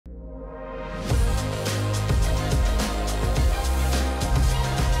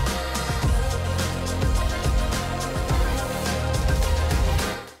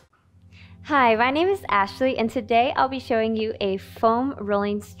Hi, my name is Ashley, and today I'll be showing you a foam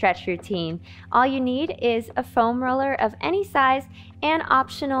rolling stretch routine. All you need is a foam roller of any size and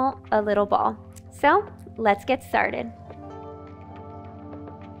optional, a little ball. So let's get started.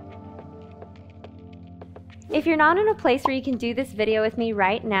 If you're not in a place where you can do this video with me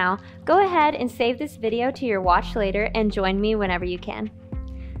right now, go ahead and save this video to your watch later and join me whenever you can.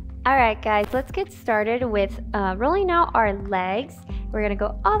 Alright guys, let's get started with rolling out our legs. We're going to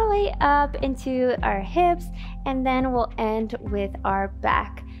go all the way up into our hips, and then we'll end with our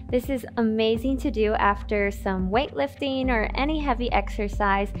back. This is amazing to do after some weightlifting or any heavy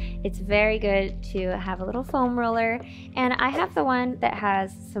exercise. It's very good to have a little foam roller, and I have the one that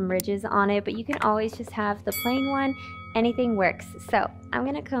has some ridges on it, but you can always just have the plain one. Anything works. So I'm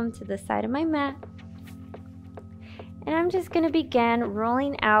going to come to the side of my mat, and I'm just going to begin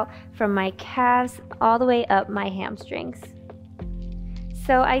rolling out from my calves all the way up my hamstrings.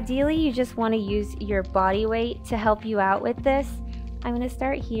 So ideally you just want to use your body weight to help you out with this. I'm going to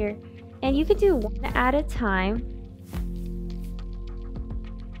start here, and you can do one at a time.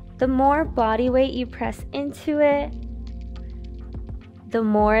 The more body weight you press into it, the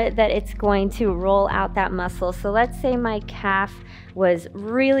more that it's going to roll out that muscle. So let's say my calf was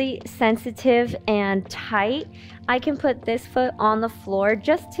really sensitive and tight. I can put this foot on the floor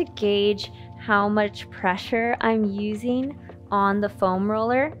just to gauge how much pressure I'm using on the foam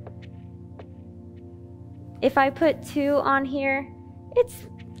roller. If I put two on here,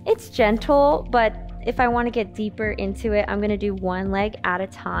 it's gentle, but if I want to get deeper into it, I'm going to do one leg at a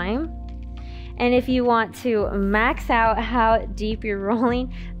time. And if you want to max out how deep you're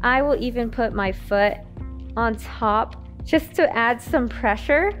rolling, I will even put my foot on top just to add some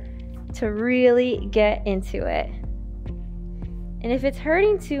pressure to really get into it. And if it's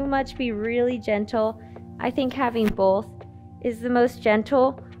hurting too much, be really gentle. I think having both is the most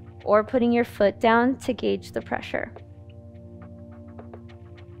gentle, or putting your foot down to gauge the pressure.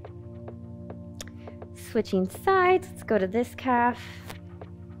 Switching sides, let's go to this calf.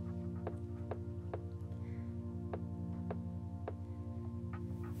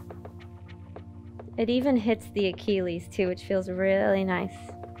 It even hits the Achilles too, which feels really nice.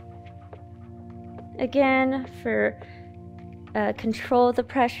 Again, for control of the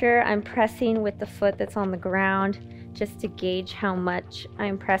pressure, I'm pressing with the foot that's on the ground, just to gauge how much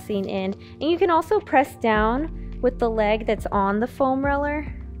I'm pressing in. And you can also press down with the leg that's on the foam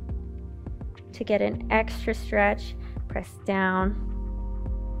roller to get an extra stretch. Press down.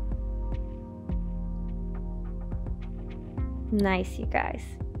 Nice, you guys.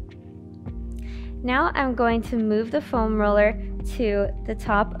 Now I'm going to move the foam roller to the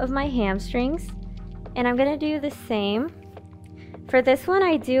top of my hamstrings, and I'm going to do the same. For this one,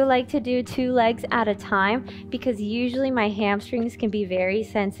 I do like to do two legs at a time because usually my hamstrings can be very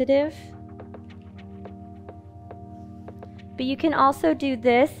sensitive. But you can also do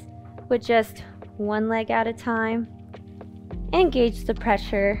this with just one leg at a time and gauge the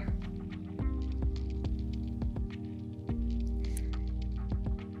pressure.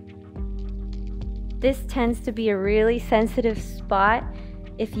 This tends to be a really sensitive spot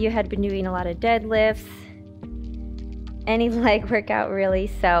if you had been doing a lot of deadlifts, any leg workout really.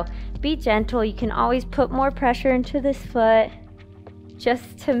 So be gentle. You can always put more pressure into this foot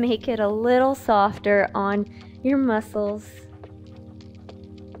just to make it a little softer on your muscles.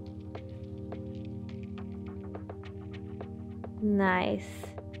 Nice.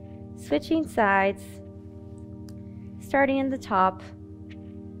 Switching sides, starting in the top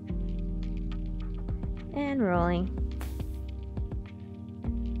and rolling.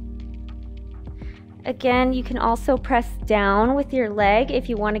 Again, you can also press down with your leg if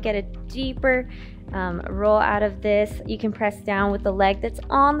you want to get a deeper roll out of this. You can press down with the leg that's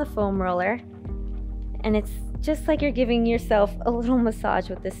on the foam roller, and it's just like you're giving yourself a little massage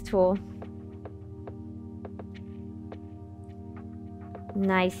with this tool.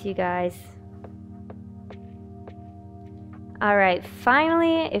 Nice, you guys. Alright,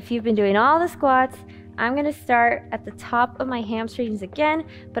 finally, if you've been doing all the squats, I'm going to start at the top of my hamstrings again,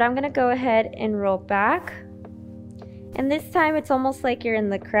 but I'm going to go ahead and roll back. And this time it's almost like you're in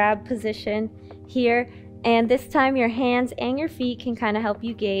the crab position here. And this time your hands and your feet can kind of help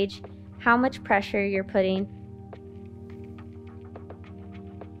you gauge how much pressure you're putting.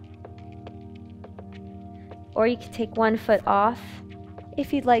 Or you can take one foot off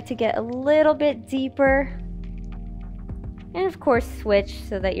if you'd like to get a little bit deeper. And of course switch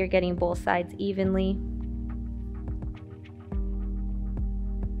so that you're getting both sides evenly.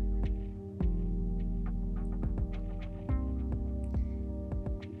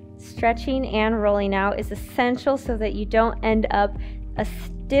 Stretching and rolling out is essential so that you don't end up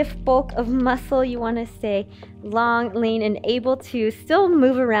stiff bulk of muscle. You want to stay long, lean, and able to still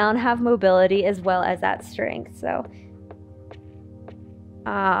move around, have mobility as well as that strength. So,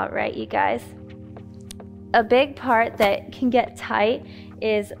 all right, you guys. A big part that can get tight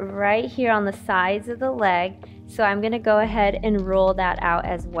is right here on the sides of the leg. So I'm going to go ahead and roll that out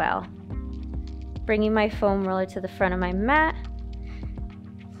as well. Bringing my foam roller to the front of my mat.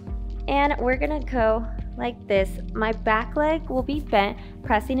 And we're going to go like this. My back leg will be bent,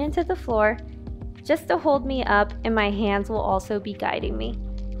 pressing into the floor just to hold me up, and my hands will also be guiding me.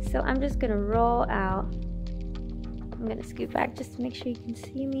 So I'm just going to roll out. I'm going to scoot back just to make sure you can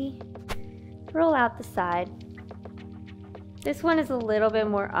see me. Roll out the side. This one is a little bit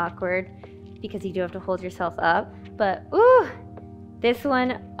more awkward because you do have to hold yourself up, but ooh, this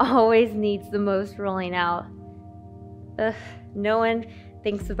one always needs the most rolling out. Ugh, no one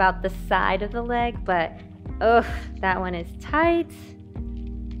thinks about the side of the leg, but ugh, that one is tight.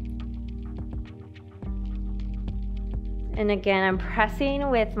 And again, I'm pressing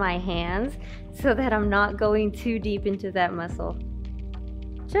with my hands so that I'm not going too deep into that muscle.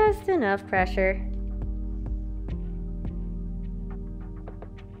 Just enough pressure.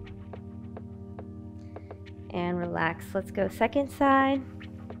 And relax. Let's go second side.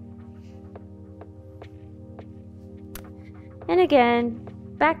 And again,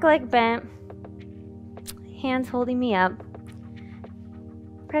 back leg bent, hands holding me up,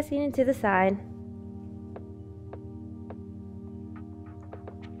 pressing into the side.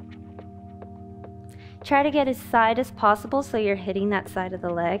 Try to get as side as possible so you're hitting that side of the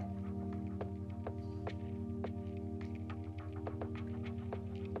leg.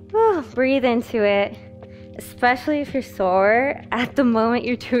 Whew, breathe into it. Especially if you're sore at the moment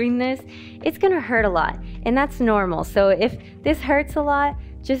you're doing this, it's gonna hurt a lot, and that's normal. So if this hurts a lot,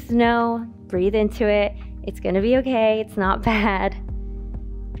 just know, breathe into it. It's gonna be okay, it's not bad.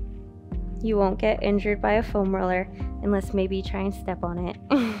 You won't get injured by a foam roller unless maybe you try and step on it.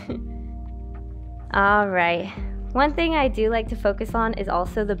 All right, one thing I do like to focus on is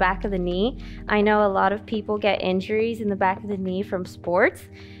also the back of the knee. I know a lot of people get injuries in the back of the knee from sports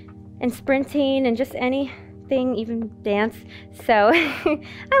and sprinting and just anything, even dance. So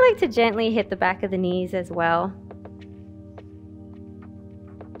I like to gently hit the back of the knees as well.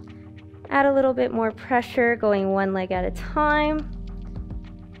 Add a little bit more pressure, going one leg at a time.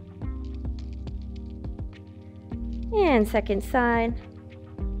 And second side.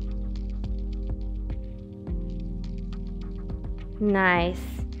 Nice.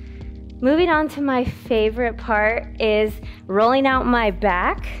 Moving on to my favorite part is rolling out my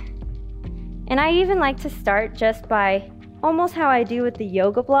back. And I even like to start just by almost how I do with the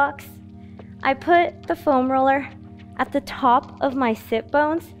yoga blocks. I put the foam roller at the top of my sit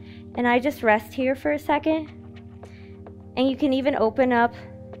bones and I just rest here for a second. And you can even open up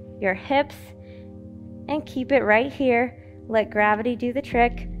your hips and keep it right here. Let gravity do the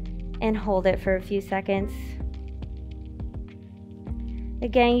trick and hold it for a few seconds.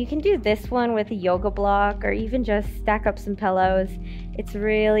 Again, you can do this one with a yoga block or even just stack up some pillows. It's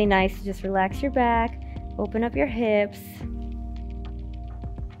really nice to just relax your back, open up your hips.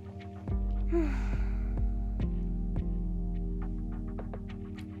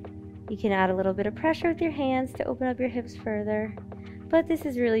 You can add a little bit of pressure with your hands to open up your hips further. But this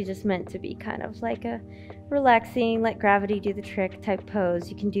is really just meant to be kind of like a relaxing, let gravity do the trick type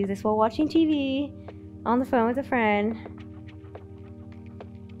pose. You can do this while watching TV, on the phone with a friend.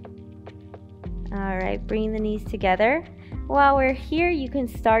 All right, bring the knees together. While we're here, you can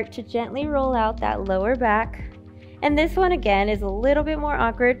start to gently roll out that lower back. And this one again is a little bit more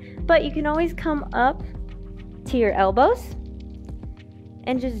awkward, but you can always come up to your elbows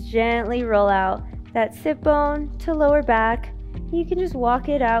and just gently roll out that sit bone to lower back. You can just walk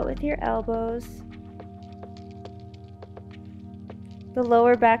it out with your elbows. The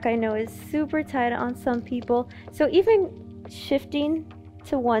lower back I know is super tight on some people, so even shifting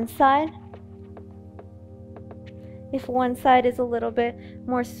to one side, if one side is a little bit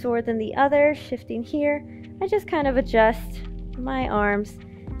more sore than the other, shifting here, I just kind of adjust my arms.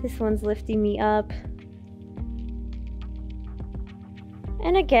 This one's lifting me up.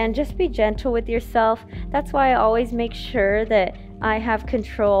 And again, just be gentle with yourself. That's why I always make sure that I have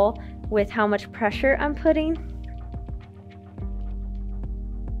control with how much pressure I'm putting.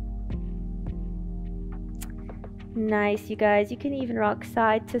 Nice, you guys. You can even rock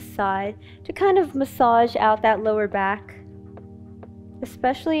side to side to kind of massage out that lower back.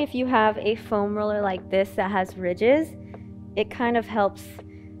 Especially if you have a foam roller like this that has ridges, it kind of helps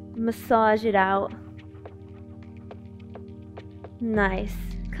massage it out. Nice.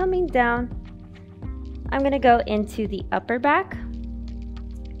 Coming down, I'm going to go into the upper back.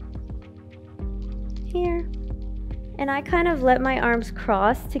 here. And I kind of let my arms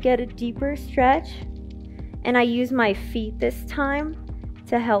cross to get a deeper stretch. And I use my feet this time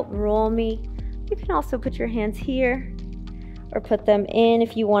to help roll me. You can also put your hands here or put them in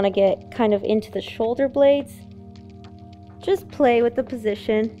if you want to get kind of into the shoulder blades. Just play with the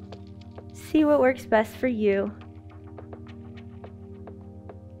position. See what works best for you.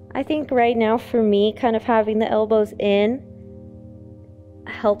 I think right now for me, kind of having the elbows in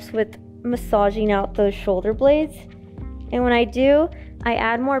helps with massaging out those shoulder blades. And when I do, I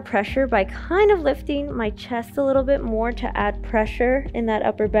add more pressure by kind of lifting my chest a little bit more to add pressure in that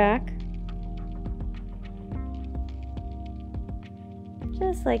upper back.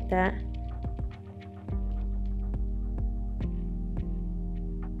 Just like that.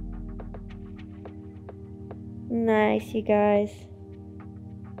 Nice, you guys.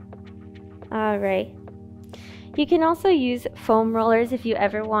 All right. You can also use foam rollers if you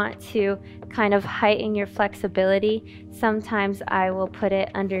ever want to kind of heighten your flexibility. Sometimes I will put it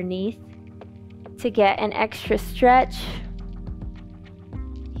underneath to get an extra stretch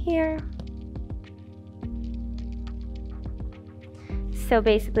here. So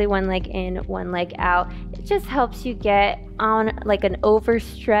basically one leg in, one leg out. It just helps you get on like an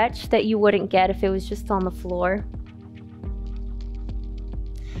overstretch that you wouldn't get if it was just on the floor.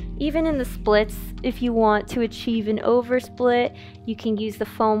 Even in the splits, if you want to achieve an oversplit, you can use the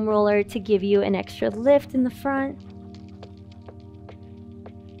foam roller to give you an extra lift in the front.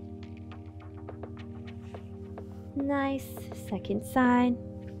 Nice. Second side.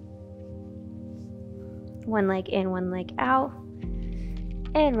 One leg in, one leg out.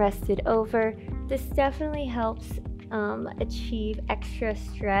 And rest it over. This definitely helps achieve extra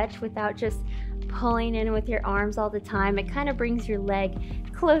stretch without just pulling in with your arms all the time. It kind of brings your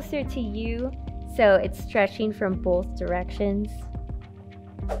leg closer to you, so it's stretching from both directions.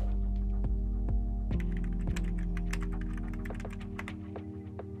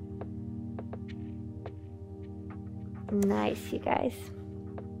 Nice, you guys.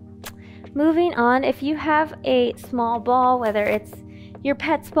 Moving on, if you have a small ball, whether it's your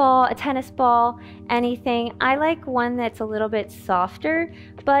pet's ball, a tennis ball, anything, I like one that's a little bit softer,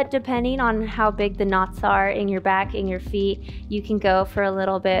 but depending on how big the knots are in your back and your feet, you can go for a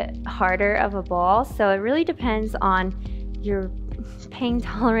little bit harder of a ball. So it really depends on your pain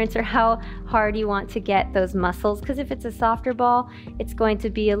tolerance or how hard you want to get those muscles, because if it's a softer ball, it's going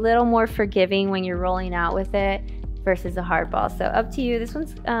to be a little more forgiving when you're rolling out with it versus a hard ball. So up to you. This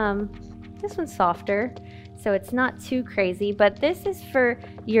one's softer, so it's not too crazy, but this is for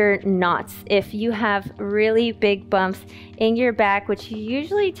your knots. If you have really big bumps in your back, which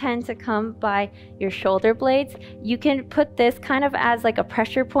usually tend to come by your shoulder blades, you can put this kind of as like a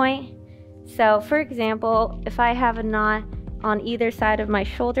pressure point. So for example, if I have a knot on either side of my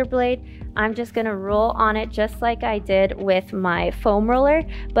shoulder blade, I'm just gonna roll on it just like I did with my foam roller,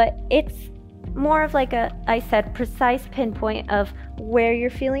 but it's more of like I said, precise pinpoint of where you're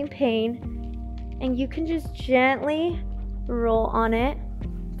feeling pain. And you can just gently roll on it,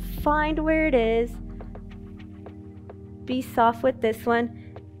 find where it is, be soft with this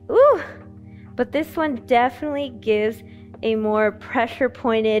one. Ooh! But this one definitely gives a more pressure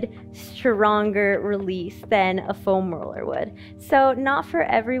pointed, stronger release than a foam roller would. So not for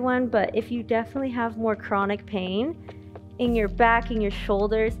everyone, but if you definitely have more chronic pain in your back and your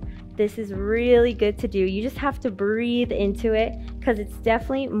shoulders, this is really good to do. You just have to breathe into it because it's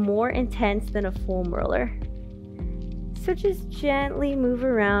definitely more intense than a foam roller. So just gently move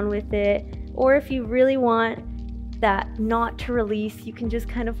around with it. Or if you really want that knot to release, you can just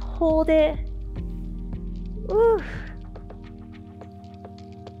kind of hold it. Ooh.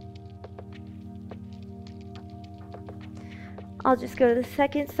 I'll just go to the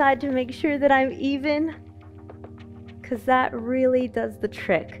second side to make sure that I'm even, because that really does the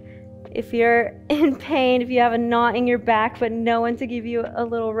trick. If you're in pain, if you have a knot in your back but no one to give you a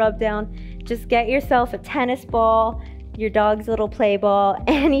little rub down, just get yourself a tennis ball, your dog's little play ball,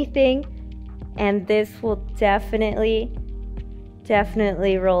 anything, and this will definitely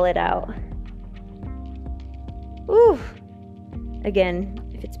roll it out. Ooh. Again,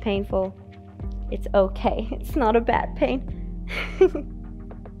 if it's painful, it's okay. It's not a bad pain.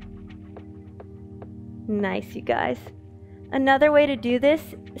 Nice, you guys. Another way to do this,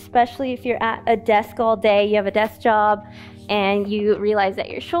 especially if you're at a desk all day, you have a desk job, and you realize that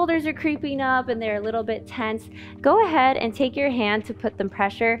your shoulders are creeping up and they're a little bit tense, go ahead and take your hand to put the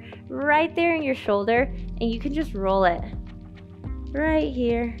pressure right there in your shoulder, and you can just roll it right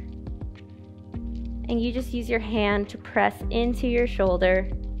here. And you just use your hand to press into your shoulder.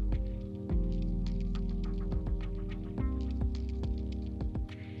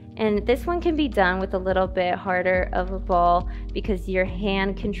 And this one can be done with a little bit harder of a ball because your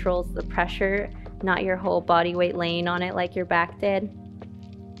hand controls the pressure, not your whole body weight laying on it like your back did.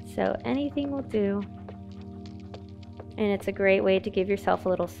 So anything will do. And it's a great way to give yourself a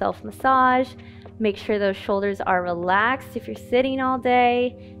little self-massage. Make sure those shoulders are relaxed if you're sitting all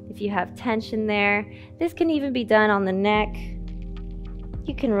day, if you have tension there. This can even be done on the neck.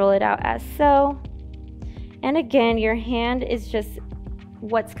 You can roll it out as so. And again, your hand is just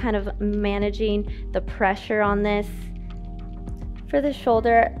what's kind of managing the pressure on this. For the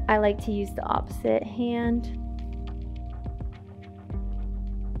shoulder, I like to use the opposite hand.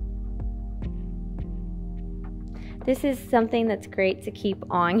 This is something that's great to keep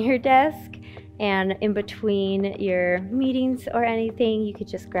on your desk, and in between your meetings or anything, you could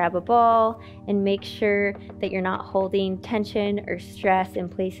just grab a ball and make sure that you're not holding tension or stress in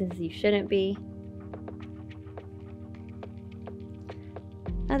places you shouldn't be.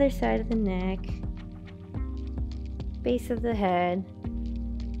 Other side of the neck, base of the head.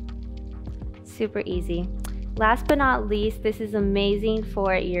 Super easy. Last but not least, this is amazing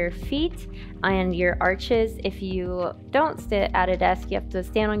for your feet and your arches. If you don't sit at a desk, you have to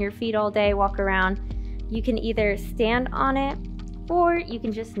stand on your feet all day, walk around. You can either stand on it or you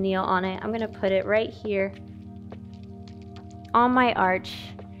can just kneel on it. I'm gonna put it right here on my arch,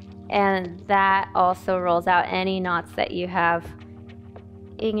 and that also rolls out any knots that you have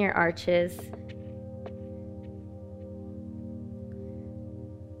in your arches.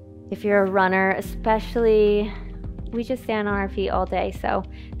 If you're a runner especially, we just stand on our feet all day, so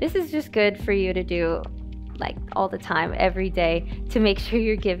this is just good for you to do like all the time, every day, to make sure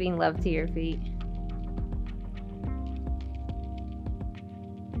you're giving love to your feet.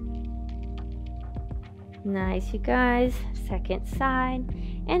 Nice, you guys. Second side.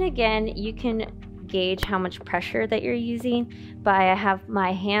 And again, you can gauge how much pressure that you're using by I have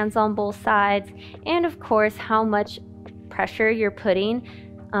my hands on both sides, and of course how much pressure you're putting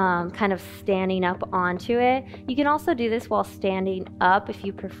kind of standing up onto it. You can also do this while standing up if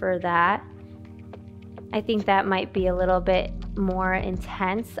you prefer that. I think that might be a little bit more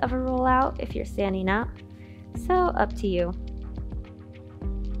intense of a rollout if you're standing up, so up to you.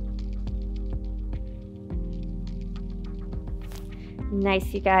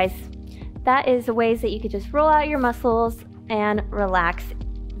 Nice, you guys. That is ways that you could just roll out your muscles and relax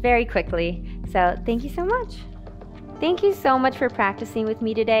very quickly. So thank you so much. Thank you so much for practicing with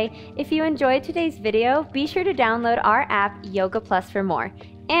me today. If you enjoyed today's video, be sure to download our app Yoga Plus for more,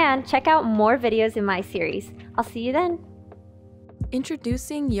 and check out more videos in my series. I'll see you then.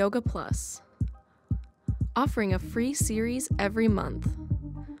 Introducing Yoga Plus, offering a free series every month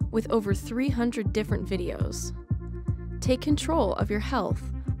with over 300 different videos. Take control of your health.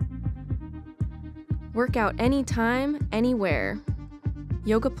 Work out anytime, anywhere.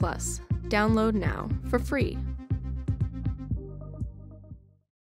 Yoga Plus. Download now for free.